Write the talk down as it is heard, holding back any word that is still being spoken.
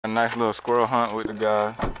nice little squirrel hunt with the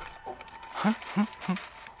guy.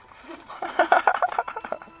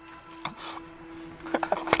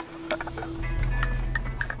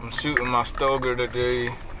 I'm shooting my stoker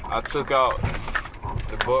today. I took out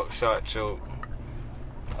the buckshot choke.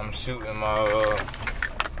 I'm shooting my,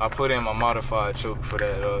 I put in my modified choke for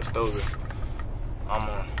that stoker.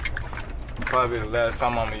 Probably the last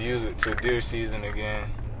time I'm gonna use it till deer season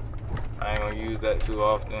again. I ain't gonna use that too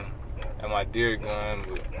often at my deer gun,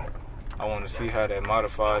 but I want to see how that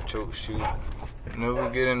modified choke shoot. Whenever we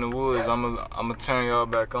get in the woods, I'm gonna turn y'all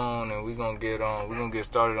back on, and we gonna get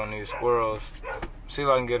started on these squirrels. See if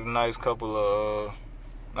I can get a nice couple of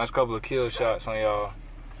kill shots on y'all,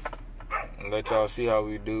 and let y'all see how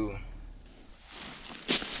we do.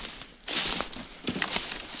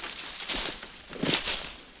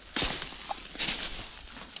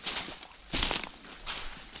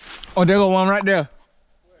 Oh, there go one right there.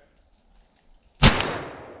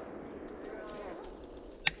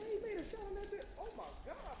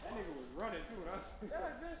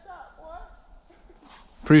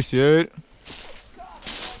 Appreciate it.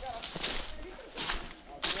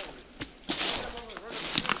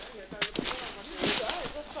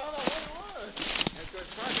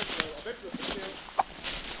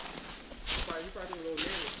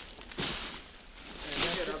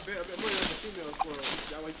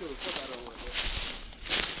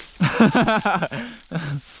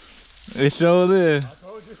 It sure is. I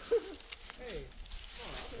told you. Hey,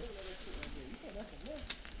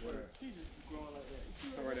 where? She just growing like that.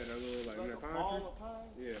 Right at that little like that pine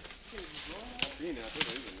tree. Yeah. Seen it. I think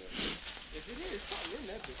it's in there. If it is, something in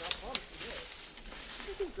that bitch. I promise you that.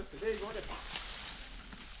 Just today, go there.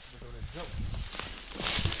 Just on that jump.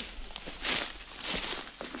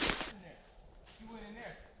 She went in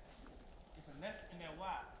there. It's a nest in that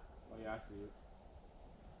wide. Oh yeah, I see it.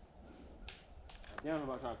 Damn, I'm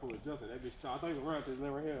about to try to pull a jump. That bitch, I thought he was around this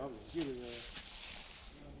right here. I was gonna get it. You gonna get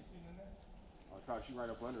shooting in there? I'll try to shoot right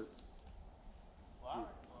up under it. Well, hold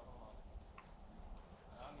on.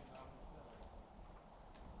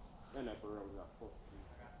 And that burrow we got 4.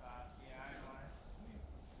 I got 5. Yeah, I ain't lying.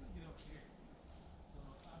 Let me get over here. So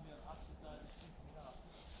I'll be on the opposite side of the street from y'all.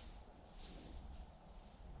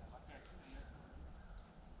 I can't shoot in this one.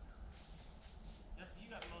 Just you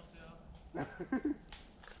got low shell.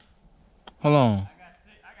 Hold on.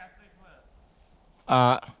 I got 6 left. I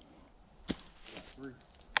got 3.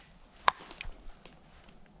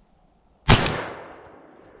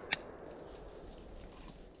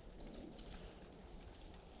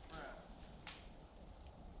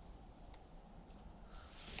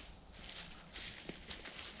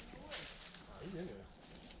 He's in there.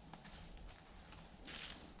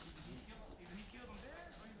 Either he killed him there,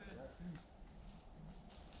 or he's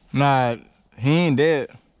Nah, he ain't dead.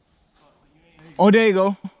 Oh, there you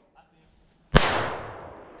go.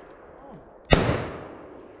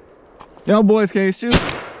 Y'all boys can't shoot. Hey,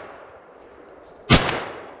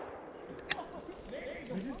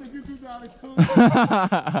 he was trying to get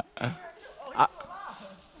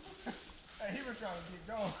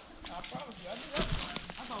going. I promise you. I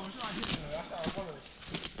thought we were trying to hit him. I thought one of them.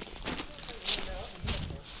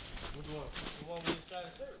 Which one? The one we just tried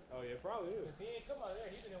to shoot. Oh, yeah, probably is. He ain't come out there.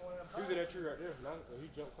 He was in one of them. He was in that tree right there. He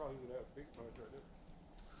jumped across. He was in that big punch right there.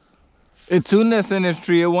 It's 2 nests in this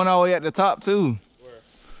tree. It one all the way at the top, too. Where?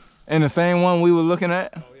 And the same one we were looking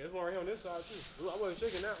at. Oh, yeah, there's one right here on this side, too. I wasn't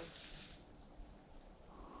shaking that one.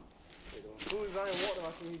 As soon as I ain't walked him,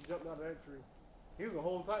 I seen he jumped out of that tree. He was gonna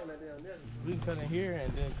hold tight in that damn net. We can cut in here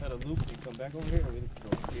and then cut a loop and come back over here. And we can go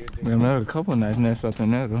here. Yeah, there's a couple nice nests up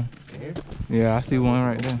in there, though. Here? Yeah, I see one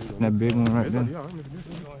right there. That big one right there.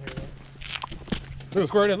 Look,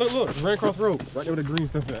 square there. Look, it's right across the road. Right there with the green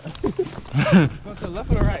stuff at. Go to the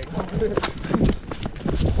left or the right?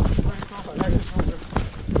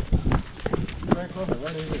 Right across it,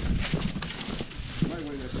 right in here. Right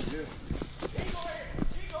way there, yeah.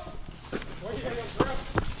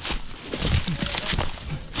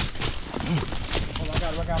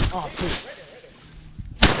 I got him. Oh, shit.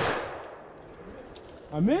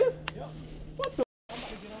 I missed? Yep. What the? I'm about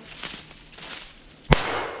to get on.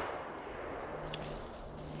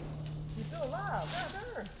 He's still alive. God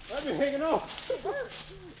damn. I've been hanging off.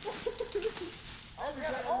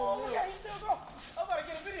 Oh, okay, he's still going. I'm about to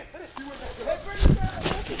get a video of this. Hey, bring this down.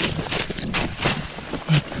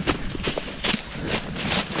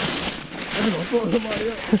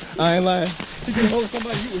 I ain't lying. You can hold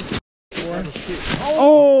somebody you was.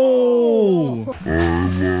 Oh!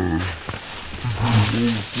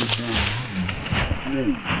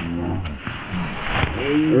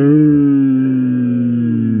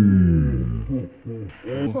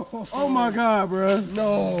 Oh my God, bro.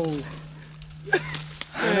 No.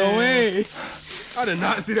 No way. I did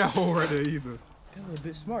not see that hole right there either. That was a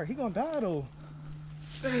bit smart. He gonna die though.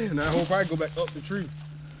 Damn, that hole probably go back up the tree.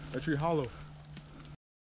 That tree hollow.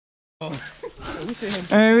 We see him.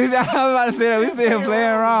 Hey, I was about to say that. We see him playing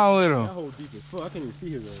around with That him. hole deep as fuck. I can't even see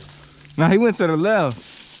his ass. Now he went to the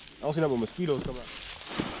left. I don't see that when mosquitoes come out.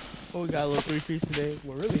 Oh, we got a little 3-piece today.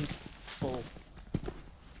 We're really full.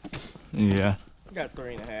 Yeah. We got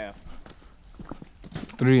 3.5.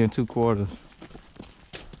 3 2/4.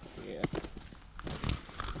 Yeah.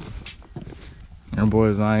 Them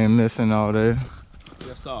boys, I ain't missing all day.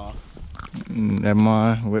 Yes, all. That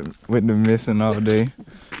mine with the missing all day.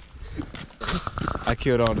 I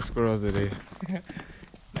killed all the squirrels today.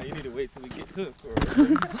 Now you need to wait till we get to the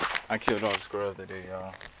squirrel. I killed all the squirrels today,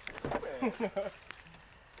 y'all.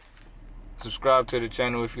 Subscribe to the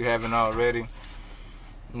channel if you haven't already.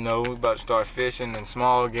 You know, we about to start fishing and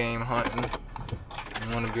small game hunting.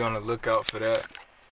 You want to be on the lookout for that.